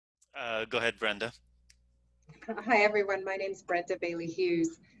Go ahead, Brenda. Hi, everyone. My name is Brenda Bailey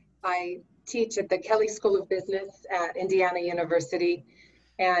Hughes. I teach at the Kelly School of Business at Indiana University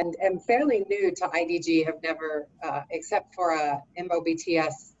and am fairly new to IDG, have never, except for a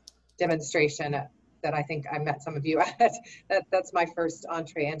MOBTS demonstration that I think I met some of you at. That's my first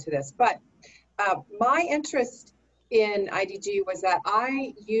entree into this. But my interest in IDG was that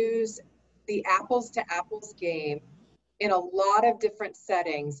I use the apples to apples game in a lot of different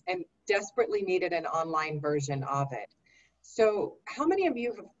settings and desperately needed an online version of it. So, how many of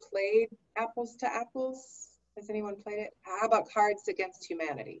you have played apples to apples? Has anyone played it? How about Cards Against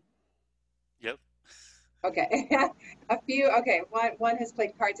Humanity? Yep. Okay, a few. Okay, one has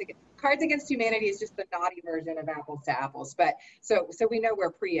played Cards Against Humanity is just the naughty version of Apples to Apples, but so we know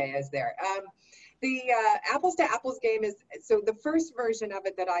where Priya is there. The Apples to Apples game is so the first version of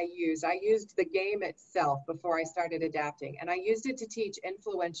it that I used the game itself before I started adapting, and I used it to teach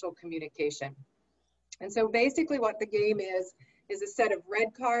influential communication. And so basically, what the game is a set of red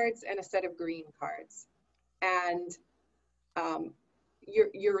cards and a set of green cards, and um,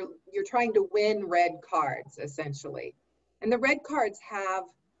 you're trying to win red cards essentially. And the red cards have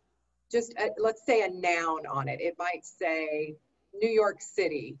let's say a noun on it. It might say New York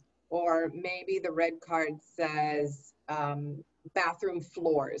City, or maybe the red card says bathroom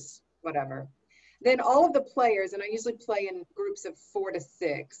floors, whatever. Then all of the players, and I usually play in groups of 4 to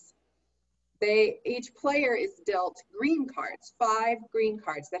 6, each player is dealt green cards, 5 green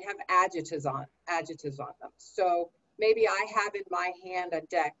cards that have adjectives on them. So maybe I have in my hand a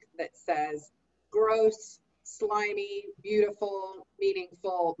deck that says gross, slimy, beautiful,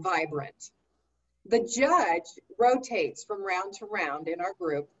 meaningful, vibrant. The judge rotates from round to round in our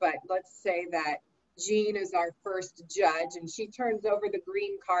group, but let's say that Jean is our first judge and she turns over the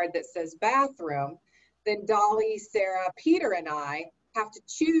green card that says bathroom. Then Dolly, Sarah, Peter, and I have to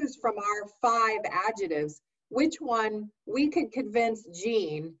choose from our 5 adjectives which one we could convince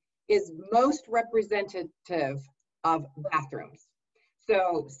Jean is most representative of bathrooms.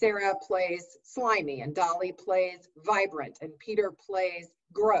 So Sarah plays slimy, and Dolly plays vibrant, and Peter plays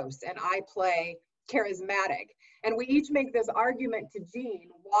gross, and I play charismatic. And we each make this argument to Jean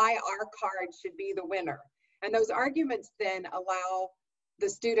why our card should be the winner. And those arguments then allow the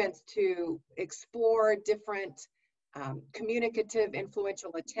students to explore different communicative,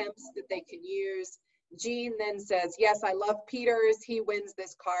 influential attempts that they can use. Jean then says, yes, I love Peter's. He wins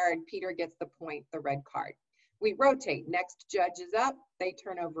this card. Peter gets the point, the red card. We rotate. Next judge is up. They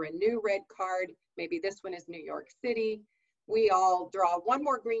turn over a new red card. Maybe this one is New York City. We all draw one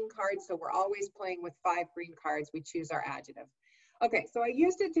more green card, so we're always playing with 5 green cards. We choose our adjective. Okay, so I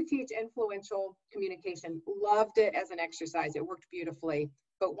used it to teach influential communication. Loved it as an exercise. It worked beautifully,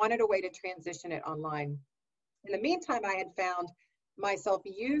 but wanted a way to transition it online. In the meantime, I had found myself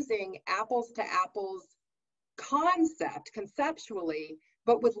using apples to apples conceptually,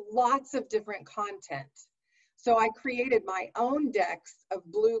 but with lots of different content. So I created my own decks of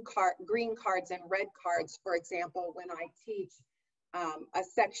green cards and red cards, for example, when I teach a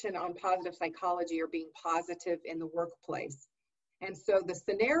section on positive psychology or being positive in the workplace. And so the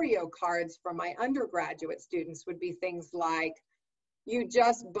scenario cards for my undergraduate students would be things like, you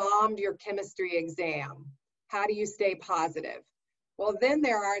just bombed your chemistry exam. How do you stay positive? Well, then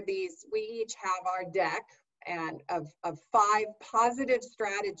there are these, we each have our deck and of 5 positive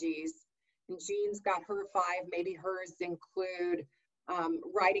strategies. And Jean's got her 5, maybe hers include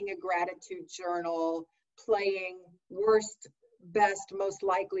writing a gratitude journal, playing worst, best, most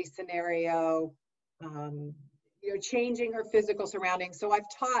likely scenario, changing her physical surroundings. So I've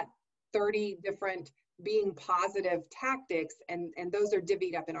taught 30 different being positive tactics, and those are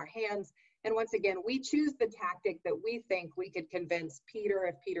divvied up in our hands. And once again, we choose the tactic that we think we could convince Peter,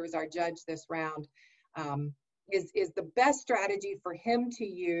 if Peter's our judge this round, is the best strategy for him to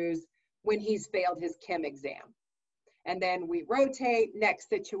use when he's failed his chem exam. And then we rotate. Next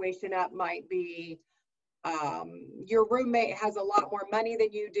situation up might be your roommate has a lot more money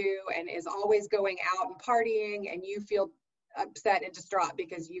than you do and is always going out and partying, and you feel upset and distraught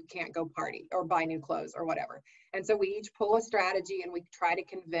because you can't go party or buy new clothes or whatever. And so we each pull a strategy and we try to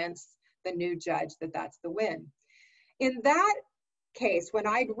convince the new judge that that's the win. In that case, when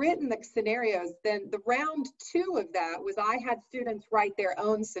I'd written the scenarios, then the round 2 of that was I had students write their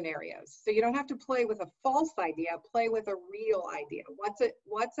own scenarios. So you don't have to play with a false idea, play with a real idea.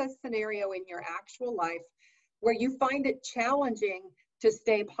 What's a scenario in your actual life where you find it challenging to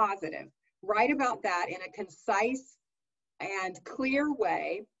stay positive? Write about that in a concise and clear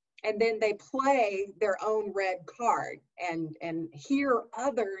way, and then they play their own red card and hear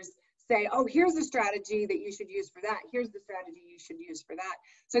others say, oh, here's a strategy that you should use for that. Here's the strategy you should use for that.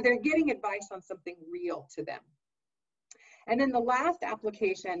 So they're getting advice on something real to them. And then the last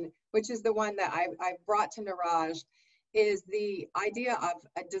application, which is the one that I've brought to Niraj, is the idea of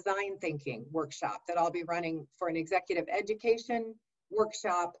a design thinking workshop that I'll be running for an executive education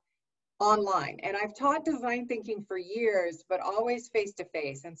workshop online. And I've taught design thinking for years, but always face to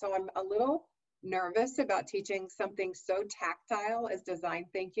face. And so I'm a little nervous about teaching something so tactile as design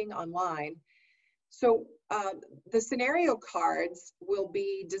thinking online. So the scenario cards will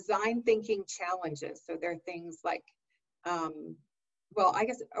be design thinking challenges. So they're things like, well, I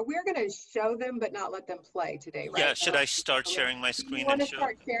guess we're going to show them, but not let them play today, right? Yeah, should I start sharing my Do you screen want and to show?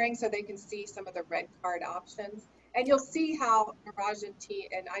 start sharing so they can see some of the red card options? And you'll see how Niraj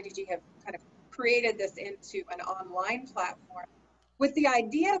and IDG have kind of created this into an online platform, with the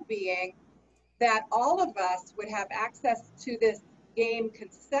idea being that all of us would have access to this game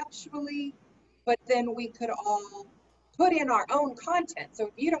conceptually, but then we could all put in our own content. So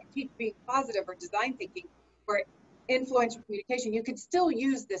if you don't teach being positive or design thinking or influential communication, you could still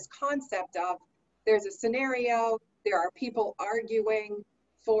use this concept of there's a scenario, there are people arguing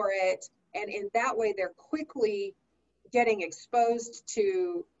for it, and in that way they're quickly getting exposed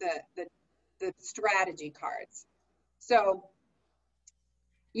to the strategy cards. So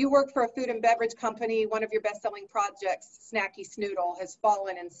you work for a food and beverage company. One of your best-selling projects, Snacky Snoodle, has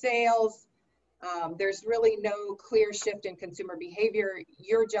fallen in sales. There's really no clear shift in consumer behavior.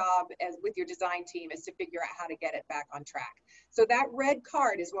 Your job as with your design team is to figure out how to get it back on track. So that red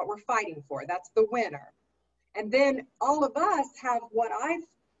card is what we're fighting for. That's the winner. And then all of us have what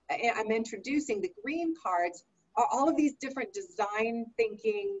I'm introducing, the green cards, are all of these different design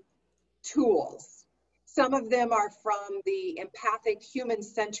thinking tools. Some of them are from the empathic,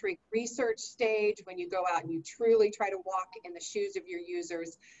 human-centric research stage, when you go out and you truly try to walk in the shoes of your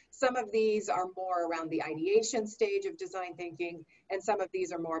users. Some of these are more around the ideation stage of design thinking, and some of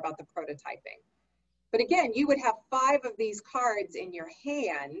these are more about the prototyping. But again, you would have 5 of these cards in your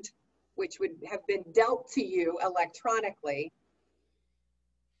hand, which would have been dealt to you electronically.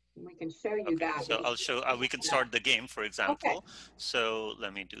 We can show you Okay, that. so I'll show, we can start the game, for Okay. example. So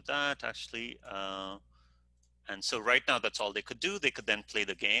let me do that, actually. And so right now, that's all they could do. They could then play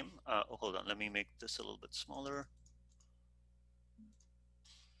the game. Oh, hold on, let me make this a little bit smaller.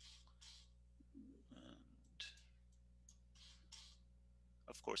 And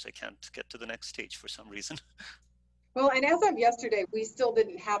of course, I can't get to the next stage for some reason. Well, and as of yesterday, we still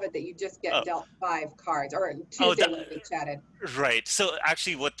didn't have it that you just get Oh, dealt 5 cards, or oh, Tuesday when we chatted. right. So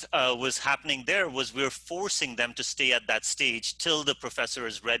actually what was happening there was we're forcing them to stay at that stage till the professor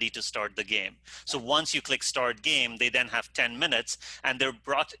is ready to start the game. So once you click start game, they then have 10 minutes and they're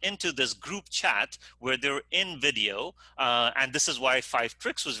brought into this group chat where they're in video. And this is why 5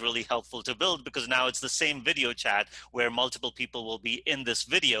 Tricks was really helpful to build, because now it's the same video chat where multiple people will be in this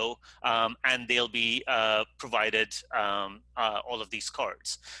video and they'll be provided all of these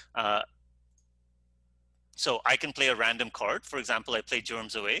cards. So I can play a random card. For example, I play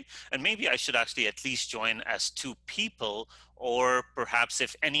Germs Away, and maybe I should actually at least join as 2 people, or perhaps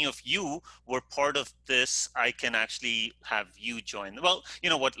if any of you were part of this, I can actually have you join. Well, you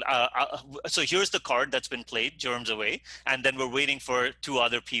know what? So here's the card that's been played, Germs Away, and then we're waiting for 2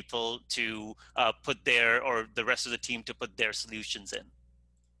 other people to put their, or the rest of the team to put their solutions in.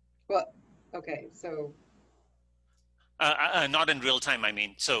 Well, okay, so. Not in real time, I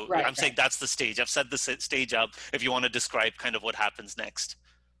mean. So Right, I'm saying that's the stage. I've set the stage up if you want to describe kind of what happens next.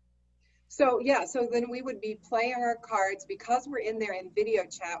 So yeah, so then we would be playing our cards. Because we're in there in video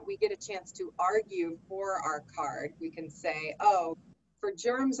chat, we get a chance to argue for our card. We can say, oh, for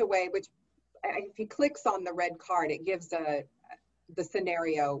Germs Away, which if he clicks on the red card, it gives the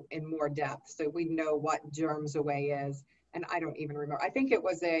scenario in more depth. So we know what Germs Away is. And I don't even remember. I think it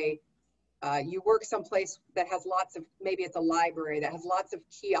was you work someplace that has lots of, maybe it's a library that has lots of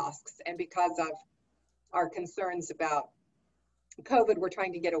kiosks. And because of our concerns about COVID, we're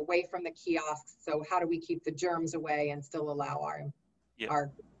trying to get away from the kiosks. So how do we keep the germs away and still allow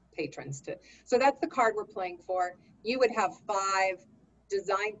our patrons to? So that's the card we're playing for. You would have 5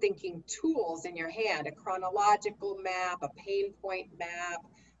 design thinking tools in your hand: a chronological map, a pain point map.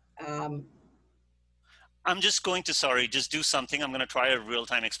 I'm just going to, sorry, just do something. I'm going to try a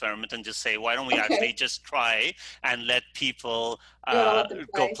real-time experiment and just say, why don't we actually Okay. just try and let people You want to let them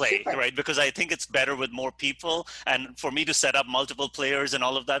go play? play, Sure. right? Because I think it's better with more people. And for me to set up multiple players and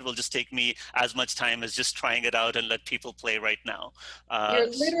all of that will just take me as much time as just trying it out and let people play right now. You're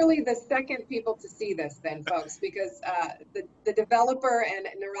literally the second people to see this then, folks, because the developer and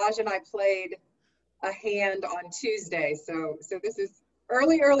Niraj and I played a hand on Tuesday. So this is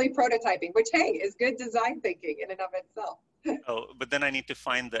early prototyping, which, hey, is good design thinking in and of itself. Oh, but then I need to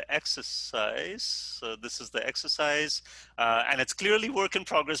find the exercise. So this is the exercise, and it's clearly work in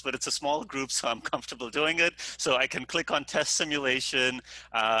progress, but it's a small group, so I'm comfortable doing it. So I can click on test simulation,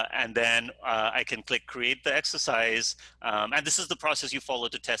 and then I can click create the exercise. And this is the process you follow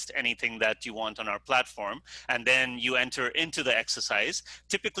to test anything that you want on our platform. And then you enter into the exercise.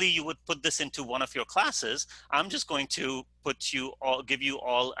 Typically, you would put this into one of your classes. I'm just going to give you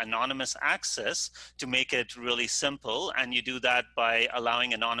all anonymous access to make it really simple. And you do that by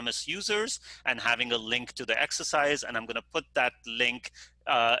allowing anonymous users and having a link to the exercise. And I'm going to put that link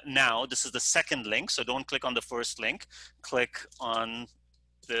now. This is the second link, so don't click on the first link. Click on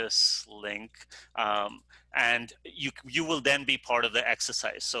this link, and you will then be part of the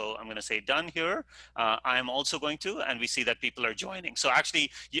exercise. So I'm going to say done here. I'm also going to, and we see that people are joining. So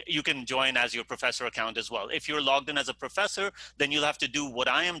actually, you can join as your professor account as well. If you're logged in as a professor, then you'll have to do what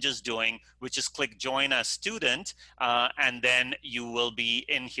I am just doing, which is click join as student, and then you will be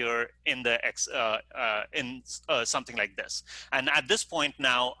in here in the something like this. And at this point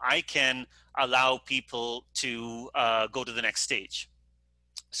now, I can allow people to go to the next stage.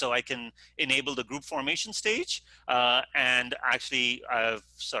 So I can enable the group formation stage, and actually,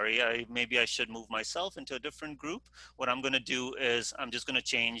 sorry, maybe I should move myself into a different group. What I'm going to do is I'm just going to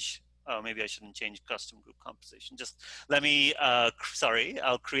change. Maybe I shouldn't change custom group composition. Just let me. Sorry,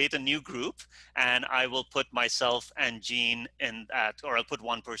 I'll create a new group, and I will put myself and Jean in that, or I'll put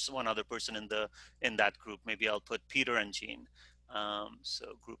one other person in that group. Maybe I'll put Peter and Jean. So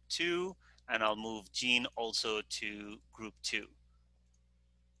group 2, and I'll move Jean also to group 2.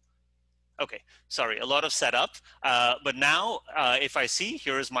 Okay, sorry, a lot of setup. But now if I see,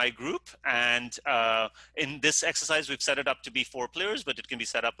 here is my group. And in this exercise, we've set it up to be 4 players, but it can be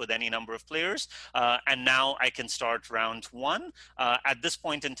set up with any number of players. And now I can start round 1. At this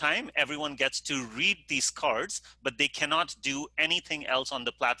point in time, everyone gets to read these cards, but they cannot do anything else on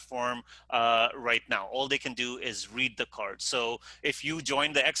the platform right now. All they can do is read the cards. So if you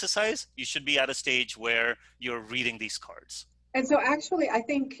join the exercise, you should be at a stage where you're reading these cards. And so actually, I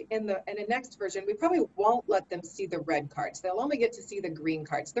think in the next version, we probably won't let them see the red cards. They'll only get to see the green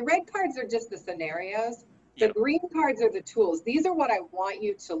cards. The red cards are just the scenarios. The Yep. green cards are the tools. These are what I want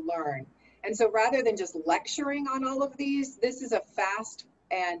you to learn. And so rather than just lecturing on all of these, this is a fast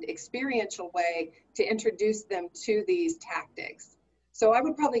and experiential way to introduce them to these tactics. So I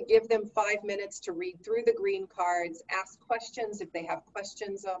would probably give them 5 minutes to read through the green cards, ask questions if they have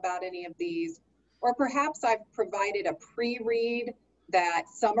questions about any of these. Or perhaps I've provided a pre-read that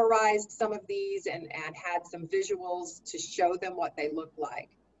summarized some of these and had some visuals to show them what they look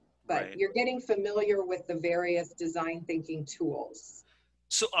like. But Right. you're getting familiar with the various design thinking tools.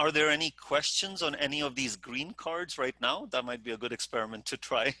 So are there any questions on any of these green cards right now? That might be a good experiment to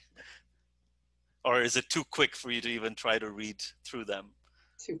try. Or is it too quick for you to even try to read through them?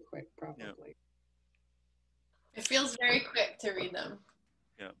 Too quick, Yeah. probably. It feels very quick to read them.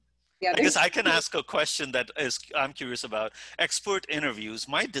 Yeah. Yeah, I guess I can ask a question that I'm curious about. Expert interviews.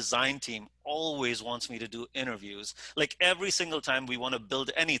 My design team always wants me to do interviews. Like every single time we want to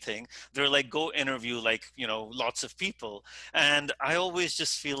build anything, they're like, go interview like, lots of people. And I always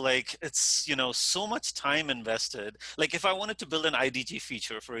just feel like it's, so much time invested. Like if I wanted to build an IDG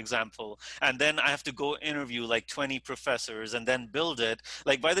feature, for example, and then I have to go interview like 20 professors and then build it,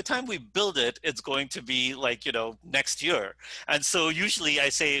 like by the time we build it, it's going to be like, next year. And so usually I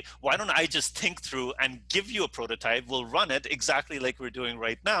say, why don't I just think through and give you a prototype? We'll run it exactly like we're doing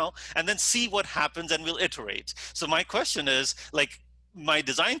right now, and then see what happens, and we'll iterate. So my question is, like, my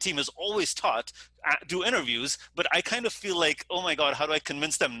design team is always taught do interviews, but I kind of feel like, oh my God, how do I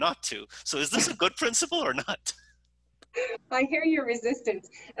convince them not to? So is this a good principle or not? I hear your resistance,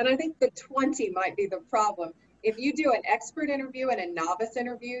 and I think the 20 might be the problem. If you do an expert interview and a novice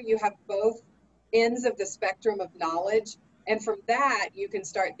interview, you have both ends of the spectrum of knowledge, and from that you can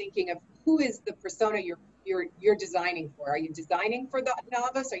start thinking of who is the persona you're designing for. Are you designing for the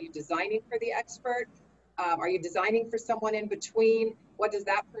novice? Are you designing for the expert? Are you designing for someone in between? What does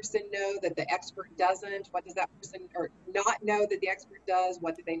that person know that the expert doesn't? What does that person or not know that the expert does?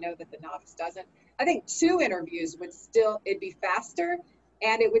 What do they know that the novice doesn't? I think 2 interviews it'd be faster,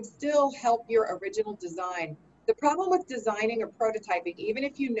 and it would still help your original design. The problem with designing or prototyping, even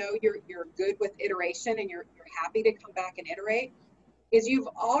if you know you're good with iteration and you're happy to come back and iterate, is you've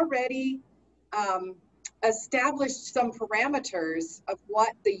already established some parameters of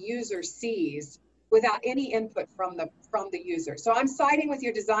what the user sees without any input from the user. So I'm siding with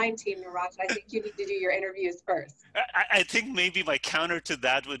your design team, Niraj. I think you need to do your interviews first. I think maybe my counter to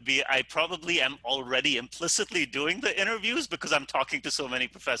that would be I probably am already implicitly doing the interviews because I'm talking to so many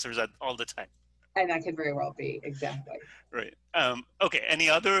professors all the time. And that could very well be, exactly. Right. Okay, any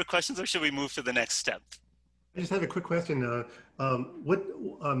other questions, or should we move to the next step? I just have a quick question. What,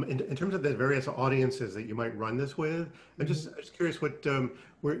 in terms of the various audiences that you might run this with, I'm just curious what,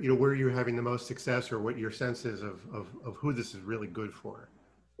 where you're having the most success, or what your sense is of who this is really good for.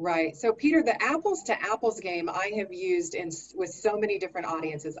 Right. So Peter, the apples to apples game I have used with so many different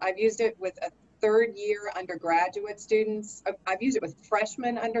audiences. I've used it with a third year undergraduate students. I've used it with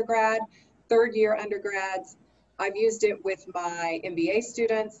freshman undergrad, third year undergrads. I've used it with my MBA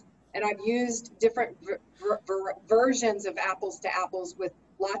students, and I've used different versions of apples to apples with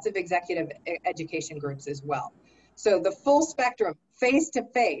lots of executive education groups as well. So the full spectrum, face to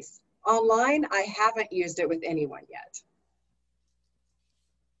face. Online, I haven't used it with anyone yet.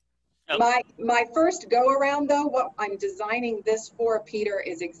 Oh. My first go around though, what I'm designing this for, Peter,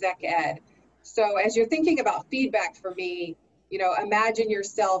 is exec ed. So as you're thinking about feedback for me, imagine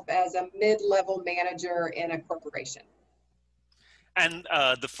yourself as a mid-level manager in a corporation. And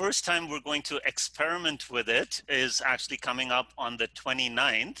the first time we're going to experiment with it is actually coming up on the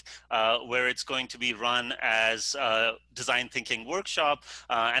 29th, where it's going to be run as a design thinking workshop.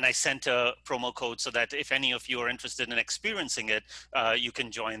 And I sent a promo code so that if any of you are interested in experiencing it, you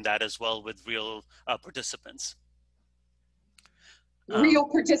can join that as well with real participants. Real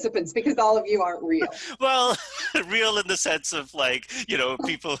participants, because all of you aren't real. Well, real in the sense of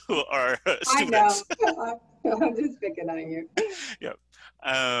people who are students. I know. I'm just picking on you. Yeah.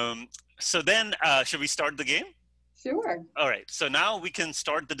 So then, should we start the game? Sure. All right. So now we can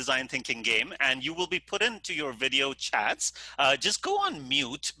start the design thinking game, and you will be put into your video chats. Just go on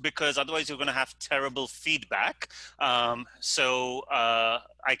mute, because otherwise you're going to have terrible feedback. So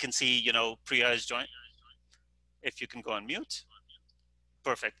I can see, Priya is joined. If you can go on mute.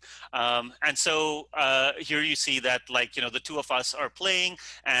 Perfect. And so here you see that the two of us are playing,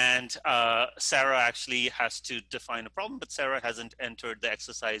 and Sarah actually has to define a problem, but Sarah hasn't entered the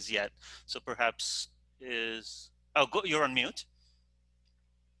exercise yet. So perhaps you're on mute.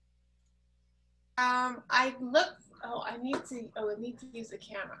 I need to use the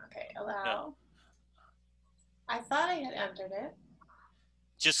camera. Okay, allow. Yeah. I thought I had entered it.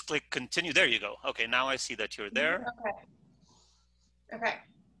 Just click continue. There you go. Okay, now I see that you're there. Okay.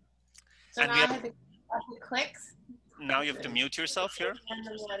 So now I have to click. Now you have to mute yourself here.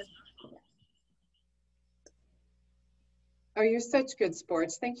 Oh, you're such good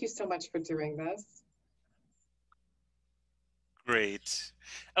sports. Thank you so much for doing this. Great.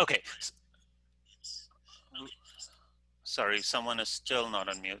 Okay. Sorry, someone is still not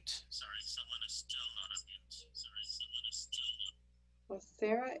on mute. Well,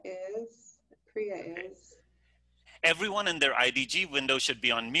 Sarah is, Priya is. Everyone in their IDG window should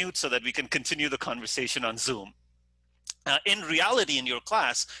be on mute so that we can continue the conversation on Zoom. In reality, in your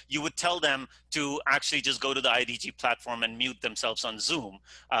class, you would tell them to actually just go to the IDG platform and mute themselves on Zoom,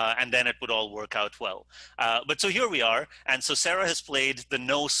 and then it would all work out well. But so here we are, and so Sarah has played the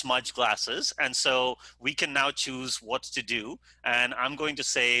no smudge glasses, and so we can now choose what to do, and I'm going to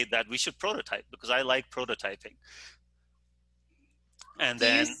say that we should prototype, because I like prototyping. And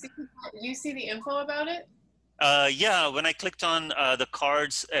then you see the info about it? Yeah, when I clicked on the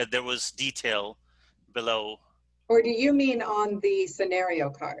cards, there was detail below. Or do you mean on the scenario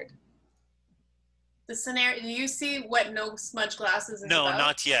card? The scenario, do you see what no smudge glasses is No, about?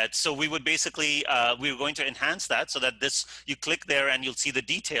 not yet. So we would basically, we were going to enhance that so that you click there and you'll see the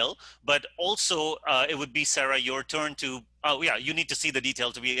detail, but also it would be, Sarah, your turn to, you need to see the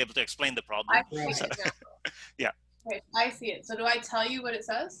detail to be able to explain the problem. I see it now. Yeah. Okay, I see it. So do I tell you what it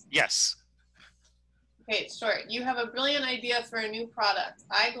says? Yes. Okay, short. You have a brilliant idea for a new product,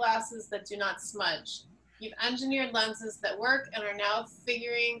 eyeglasses that do not smudge. You've engineered lenses that work and are now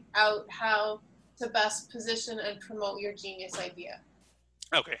figuring out how to best position and promote your genius idea.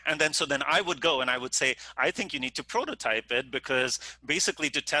 Okay, and then I would go and I would say, I think you need to prototype it, because basically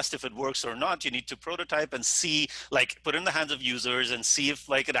to test if it works or not, you need to prototype and see, put it in the hands of users and see if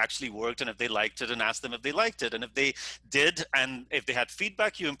it actually worked, and if they liked it, and ask them if they liked it. And if they did, and if they had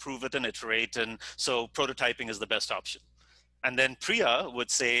feedback, you improve it and iterate. And so prototyping is the best option. And then Priya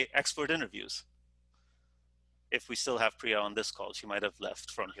would say expert interviews. If we still have Priya on this call, she might have left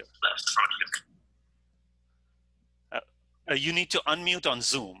from here. You need to unmute on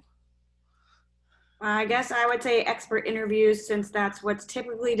Zoom. I guess I would say expert interviews, since that's what's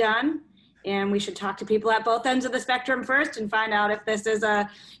typically done. And we should talk to people at both ends of the spectrum first and find out if this is a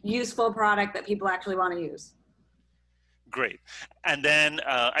useful product that people actually want to use. Great. And then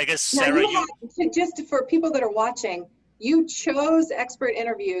I guess, Now Sarah, just for people that are watching, you chose expert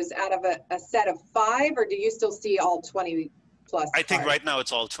interviews out of a set of 5, or do you still see all 20 plus I think cards? right now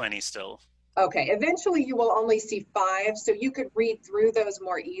it's all 20 still. Okay, eventually you will only see 5, so you could read through those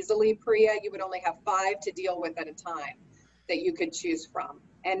more easily, Priya. You would only have 5 to deal with at a time that you could choose from.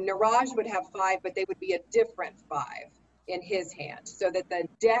 And Niraj would have 5, but they would be a different 5 in his hand, so that the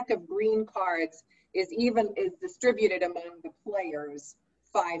deck of green cards is distributed among the players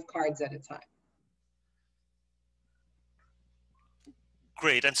 5 cards at a time.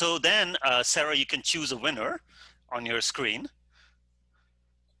 Great. And so then, Sarah, you can choose a winner on your screen.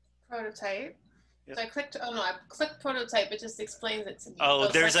 Prototype. Yep. So I clicked prototype. It just explains it to me. Oh,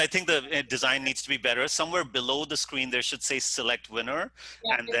 I think the design needs to be better. Somewhere below the screen, there should say select winner.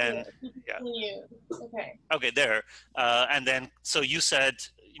 Yeah, and then, Okay. Okay, there. And then, so you said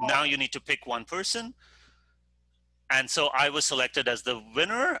now you need to pick one person. And so I was selected as the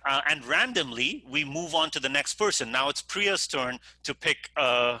winner, and randomly we move on to the next person. Now it's Priya's turn to pick,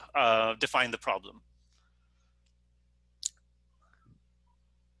 define the problem.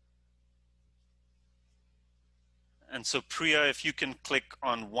 And so Priya, if you can click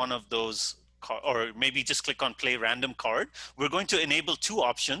on one of those, or maybe just click on play random card. We're going to enable 2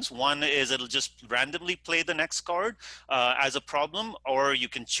 options. One is it'll just randomly play the next card as a problem, or you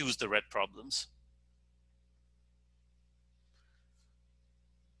can choose the red problems.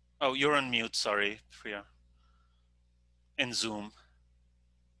 Oh, you're on mute, sorry, Priya, in Zoom.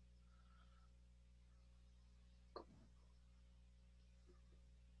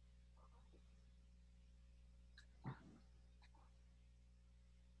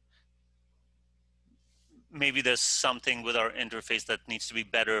 Maybe there's something with our interface that needs to be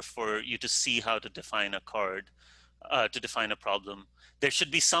better for you to see how to define a card, to define a problem. There should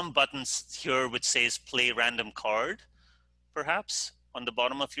be some buttons here which says play random card, perhaps, on the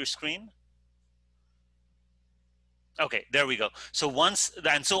bottom of your screen. Okay, there we go. So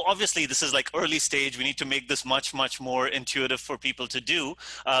so obviously this is like early stage. We need to make this much, much more intuitive for people to do.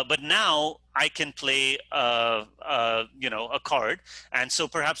 But now I can play, a card. And so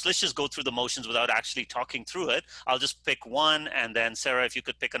perhaps let's just go through the motions without actually talking through it. I'll just pick one, and then Sarah, if you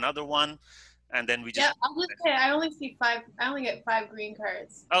could pick another one, and then we just. Yeah, I'll just say I only see 5. I only get 5 green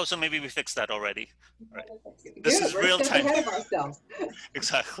cards. Oh, so maybe we fixed that already. Right. This is real time. Ahead of ourselves.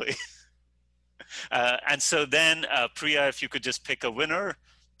 Exactly. And so then, Priya, if you could just pick a winner,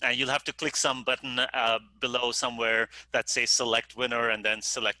 and you'll have to click some button below somewhere that says select winner, and then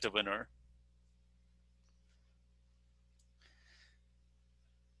select a winner.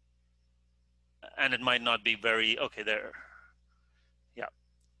 And it might not be very, okay, there. Yeah.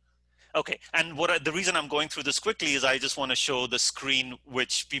 Okay, and the reason I'm going through this quickly is I just want to show the screen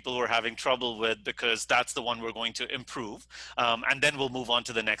which people were having trouble with, because that's the one we're going to improve. And then we'll move on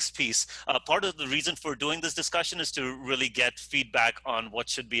to the next piece. Part of the reason for doing this discussion is to really get feedback on what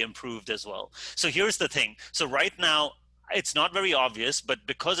should be improved as well. So here's the thing. So right now, it's not very obvious, but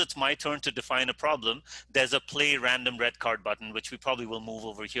because it's my turn to define a problem, there's a play random red card button, which we probably will move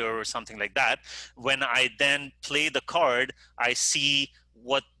over here or something like that. When I then play the card, I see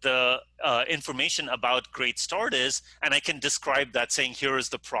what the information about Great Start is, and I can describe that saying, here is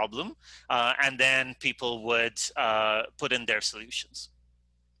the problem, and then people would put in their solutions.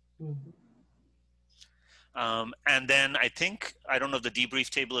 Mm-hmm. And then I don't know if the debrief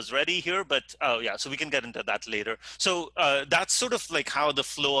table is ready here, but oh yeah, so we can get into that later. So that's sort of like how the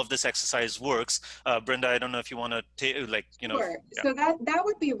flow of this exercise works. Brenda, I don't know if you want to Sure. Yeah. So that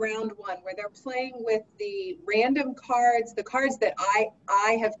would be round 1, where they're playing with the random cards, the cards that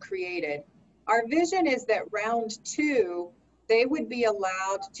I have created. Our vision is that round 2, they would be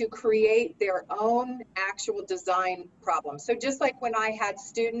allowed to create their own actual design problem. So just like when I had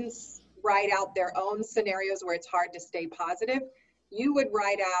students write out their own scenarios where it's hard to stay positive, you would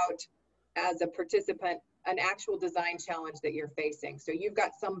write out as a participant an actual design challenge that you're facing. So you've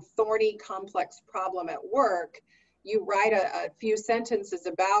got some thorny, complex problem at work, you write a few sentences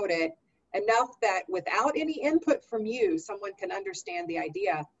about it, enough that without any input from you, someone can understand the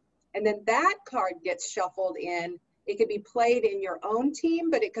idea. And then that card gets shuffled in. It could be played in your own team,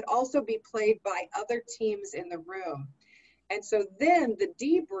 but it could also be played by other teams in the room. And so then the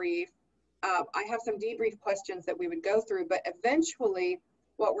debrief, I have some debrief questions that we would go through, but eventually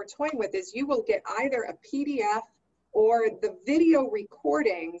what we're toying with is you will get either a PDF or the video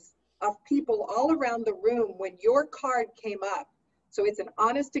recordings of people all around the room when your card came up. So it's an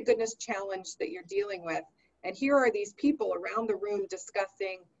honest to goodness challenge that you're dealing with. And here are these people around the room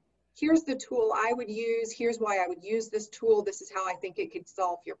discussing here's the tool I would use, here's why I would use this tool, this is how I think it could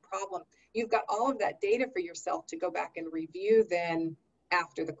solve your problem. You've got all of that data for yourself to go back and review then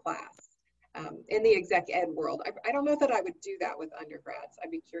after the class. In the exec ed world, I don't know that I would do that with undergrads.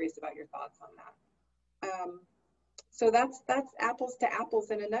 I'd be curious about your thoughts on that. So that's apples to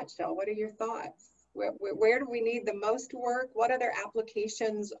apples in a nutshell. What are your thoughts? Where do we need the most work? What other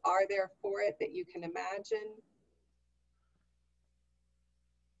applications are there for it that you can imagine?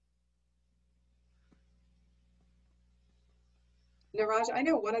 Niraj, I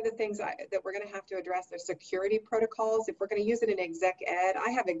know one of the things that we're going to have to address are security protocols. If we're going to use it in exec ed, I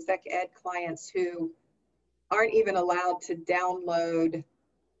have exec ed clients who aren't even allowed to download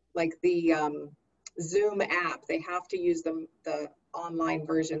like the Zoom app. They have to use the online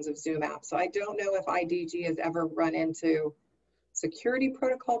versions of Zoom app. So I don't know if IDG has ever run into security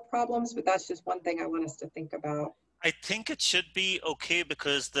protocol problems, but that's just one thing I want us to think about. I think it should be okay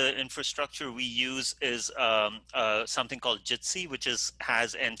because the infrastructure we use is something called Jitsi, which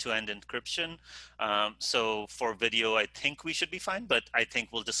has end-to-end encryption. So for video, I think we should be fine, but I think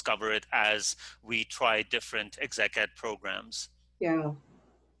we'll discover it as we try different exec ed programs. Yeah.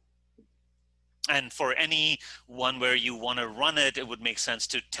 And for any one where you want to run it, it would make sense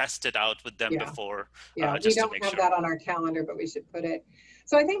to test it out with them before. Yeah, just we don't have that on our calendar, but we should put it.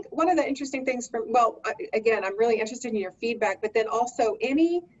 So I think one of the interesting things again, I'm really interested in your feedback, but then also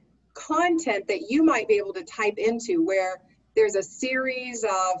any content that you might be able to type into where there's a series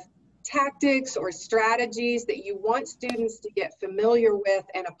of tactics or strategies that you want students to get familiar with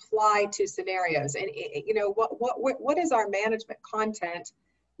and apply to scenarios. And you know, what is our management content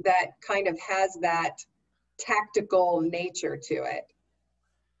that kind of has that tactical nature to it?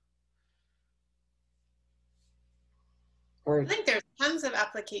 I think there's tons of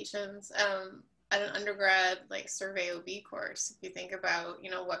applications at an undergrad like survey OB course. If you think about,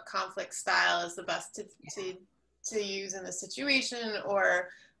 you know, what conflict style is the best to use in the situation, or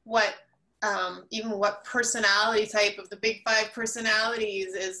what even what personality type of the big 5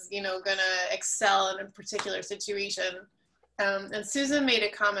 personalities is, you know, gonna excel in a particular situation. And Susan made a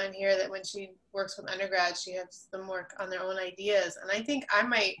comment here that when she works with undergrads, she has them work on their own ideas. And I think I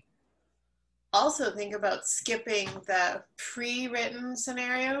might also think about skipping the pre-written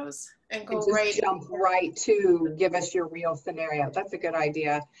scenarios and go jump right to give us your real scenario. That's a good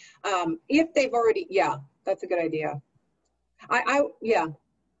idea. If they've already, that's a good idea. Yeah.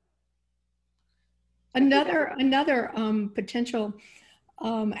 Another potential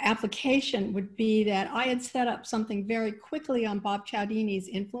application would be that I had set up something very quickly on Bob Cialdini's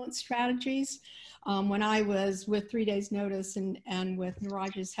influence strategies when I was with 3 Days Notice and with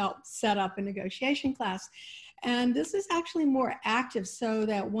Niraj's help set up a negotiation class. And this is actually more active, so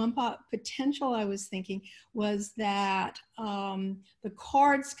that one potential I was thinking was that the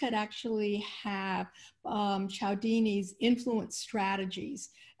cards could actually have Cialdini's influence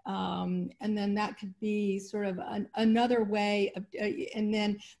strategies. And then that could be sort of another way of, and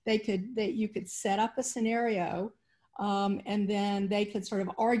then you could set up a scenario, and then they could sort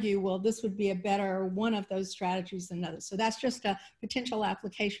of argue, well, this would be a better one of those strategies than others. So that's just a potential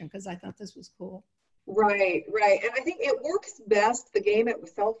application, because I thought this was cool. Right. And I think it works best, the game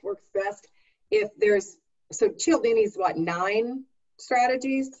itself works best if there's, so Cialdini's what, 9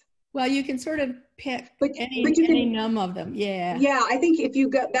 strategies? Well, you can sort of pick any num of them. Yeah. Yeah, I think if you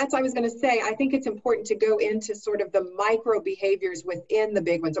go, that's what I was going to say. I think it's important to go into sort of the micro behaviors within the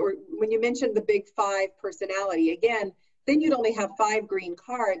big ones. Or when you mentioned the big 5 personality, again, then you'd only have 5 green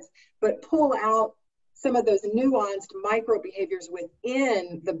cards, but pull out some of those nuanced micro behaviors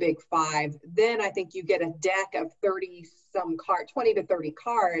within the big 5. Then I think you get a deck of 30 some cards, 20 to 30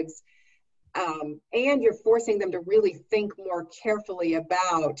 cards. And you're forcing them to really think more carefully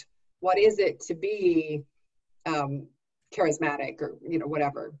about what is it to be charismatic, or, you know,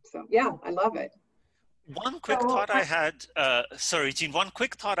 whatever. So yeah, I love it. One quick thought I had, sorry, Jean, one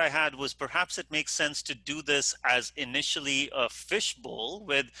quick thought I had was perhaps it makes sense to do this as initially a fishbowl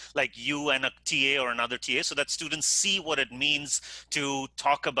with like you and a TA or another TA, so that students see what it means to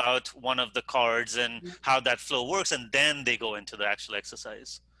talk about one of the cards and how that flow works, and then they go into the actual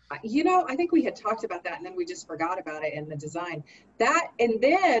exercise. You know, I think we had talked about that and then we just forgot about it in the design. And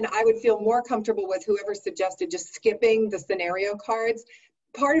then I would feel more comfortable with whoever suggested just skipping the scenario cards.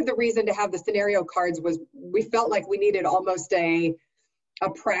 Part of the reason to have the scenario cards was we felt like we needed almost a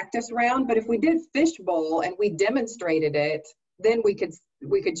practice round, but if we did fishbowl and we demonstrated it, then we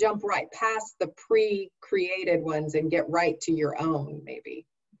could jump right past the pre-created ones and get right to your own, maybe.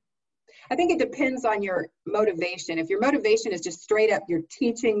 I think it depends on your motivation. If your motivation is just straight up, you're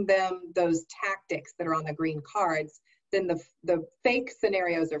teaching them those tactics that are on the green cards, then the fake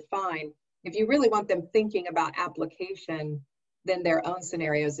scenarios are fine. If you really want them thinking about application, then their own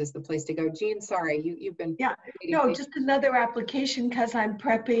scenarios is the place to go. Jean, sorry, you've been. Yeah, no, just another application because I'm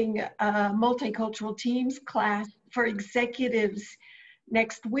prepping a multicultural teams class for executives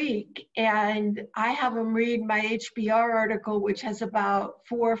next week. And I have them read my HBR article, which has about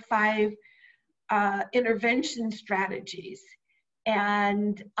 4 or 5 intervention strategies.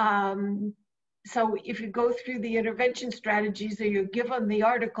 And so if you go through the intervention strategies, or you give them the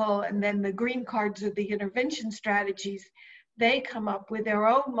article and then the green cards are the intervention strategies, they come up with their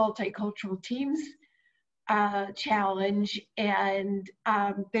own multicultural teams challenge, and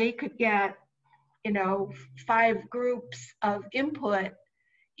they could get, 5 groups of input.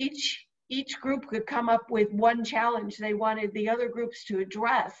 Each group could come up with one challenge they wanted the other groups to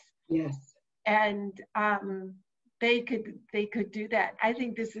address. Yes. And they could do that. I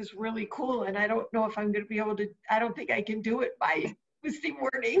think this is really cool, and I don't know if I'm going to be able to. I don't think I can do it by Tuesday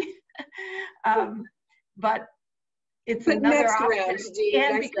morning, but it's another option.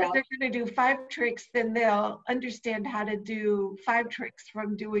 And because they're going to do 5 tricks, then they'll understand how to do 5 tricks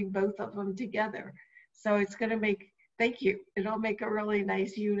from doing both of them together. So it's going to make. Thank you. It'll make a really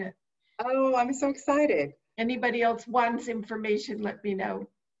nice unit. Oh, I'm so excited. Anybody else wants information, let me know.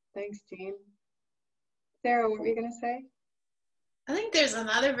 Thanks, Jean. Sarah, what were you going to say? I think there's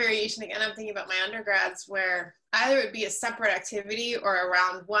another variation, again, I'm thinking about my undergrads, where either it would be a separate activity or a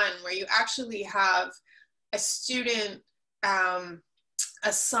round one, where you actually have a student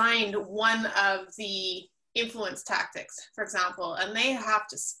assigned one of the influence tactics, for example, and they have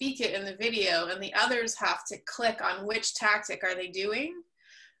to speak it in the video, and the others have to click on which tactic are they doing,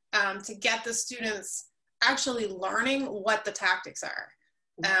 to get the students actually learning what the tactics are.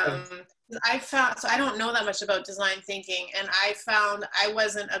 I found, so I don't know that much about design thinking, and I found I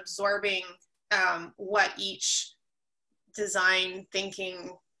wasn't absorbing what each design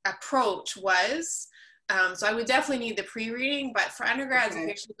thinking approach was. So I would definitely need the pre-reading, but for undergrads, if you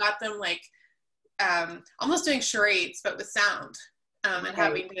actually got them like almost doing charades, but with sound, and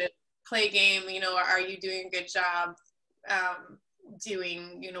having to play a game, are you doing a good job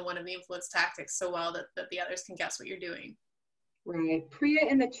doing, one of the influence tactics so well that the others can guess what you're doing. Right. Priya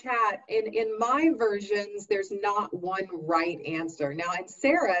in the chat, in my versions, there's not one right answer. Now in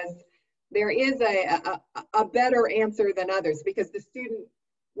Sarah's, there is a better answer than others, because the student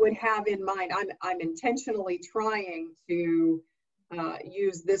would have in mind, I'm intentionally trying to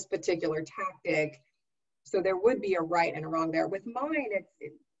use this particular tactic. So there would be a right and a wrong there. With mine,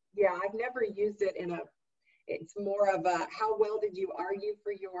 yeah, I've never used it it's more of a, how well did you argue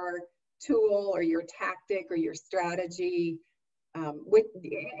for your tool or your tactic or your strategy? And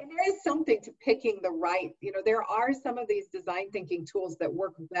there is something to picking the right, there are some of these design thinking tools that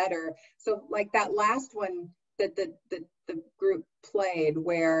work better. So like that last one that the group played,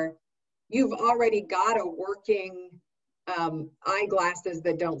 where you've already got a working eyeglasses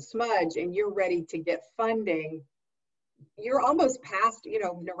that don't smudge and you're ready to get funding, you're almost past,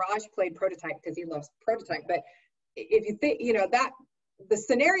 Niraj played prototype because he loves prototype, but if you think, that the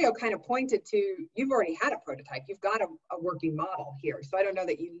scenario kind of pointed to, you've already had a prototype, you've got a working model here. So I don't know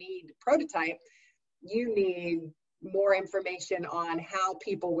that you need prototype, you need more information on how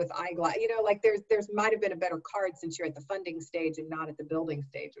people with eyeglass, like there's might have been a better card since you're at the funding stage and not at the building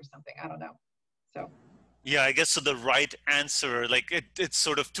stage or something, I don't know. So. Yeah, I guess so the right answer, like it's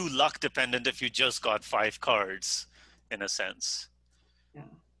sort of too luck dependent if you just got 5 cards in a sense. Yeah.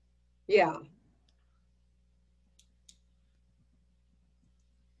 Yeah.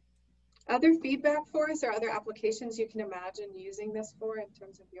 Other feedback for us, or other applications you can imagine using this for in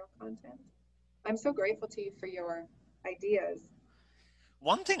terms of your content? I'm so grateful to you for your ideas.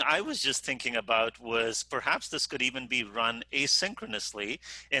 One thing I was just thinking about was perhaps this could even be run asynchronously,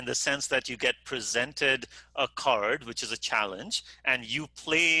 in the sense that you get presented a card, which is a challenge, and you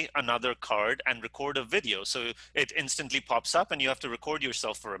play another card and record a video. So it instantly pops up and you have to record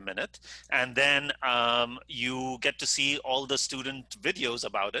yourself for a minute. And then you get to see all the student videos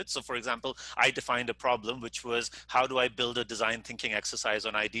about it. So for example, I defined a problem, which was, how do I build a design thinking exercise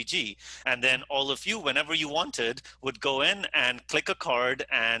on IDG? And then all of you, whenever you wanted, would go in and click a card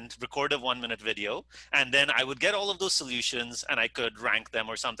and record a 1-minute video, and then I would get all of those solutions and I could rank them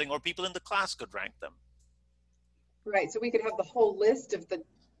or something, or people in the class could rank them. Right, so we could have the whole list of the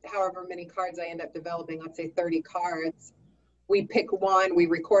however many cards I end up developing, let's say 30 cards. We pick one, we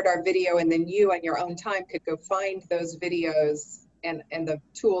record our video, and then you on your own time could go find those videos and the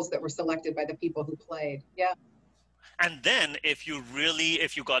tools that were selected by the people who played. Yeah. And then if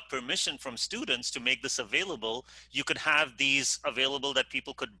you got permission from students to make this available, you could have these available that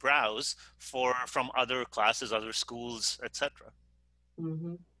people could browse from other classes, other schools, etc.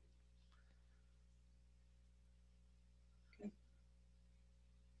 Mm-hmm. Okay.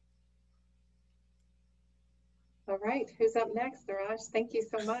 All right, who's up next, Raj? Thank you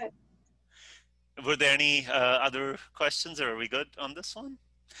so much. Were there any other questions, or are we good on this one?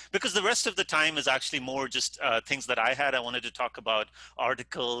 Because the rest of the time is actually more just things that I had. I wanted to talk about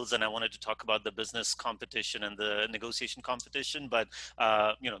articles, and I wanted to talk about the business competition and the negotiation competition. But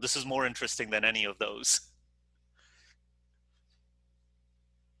this is more interesting than any of those.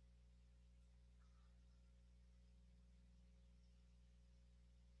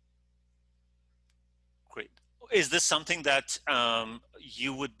 Great. Is this something that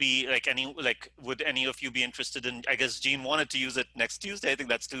you would be would any of you be interested in? I guess Jean wanted to use it next Tuesday. I think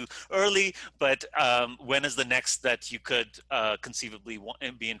that's too early, but when is the next that you could conceivably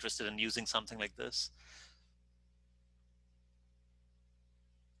be interested in using something like this?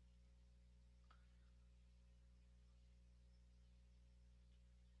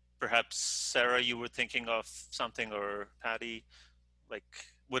 Perhaps Sarah, you were thinking of something, or Patty, like,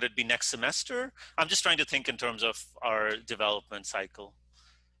 would it be next semester? I'm just trying to think in terms of our development cycle.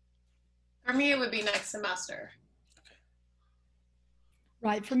 For me, it would be next semester. Okay.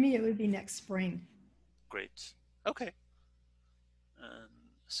 Right, for me, it would be next spring. Great. Okay. And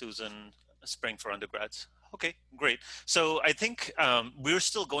Susan, spring for undergrads. Okay, great. So I think we're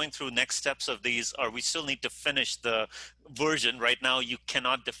still going through next steps of these, or we still need to finish the version. Right now, you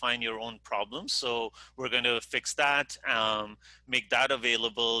cannot define your own problems. So we're going to fix that, make that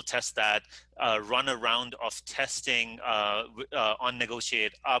available, test that, run a round of testing on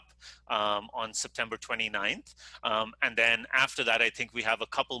Negotiate Up on September 29th. And then after that, I think we have a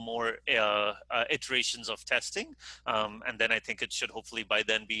couple more iterations of testing. And then I think it should hopefully by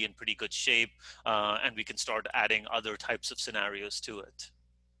then be in pretty good shape, and we can start adding other types of scenarios to it.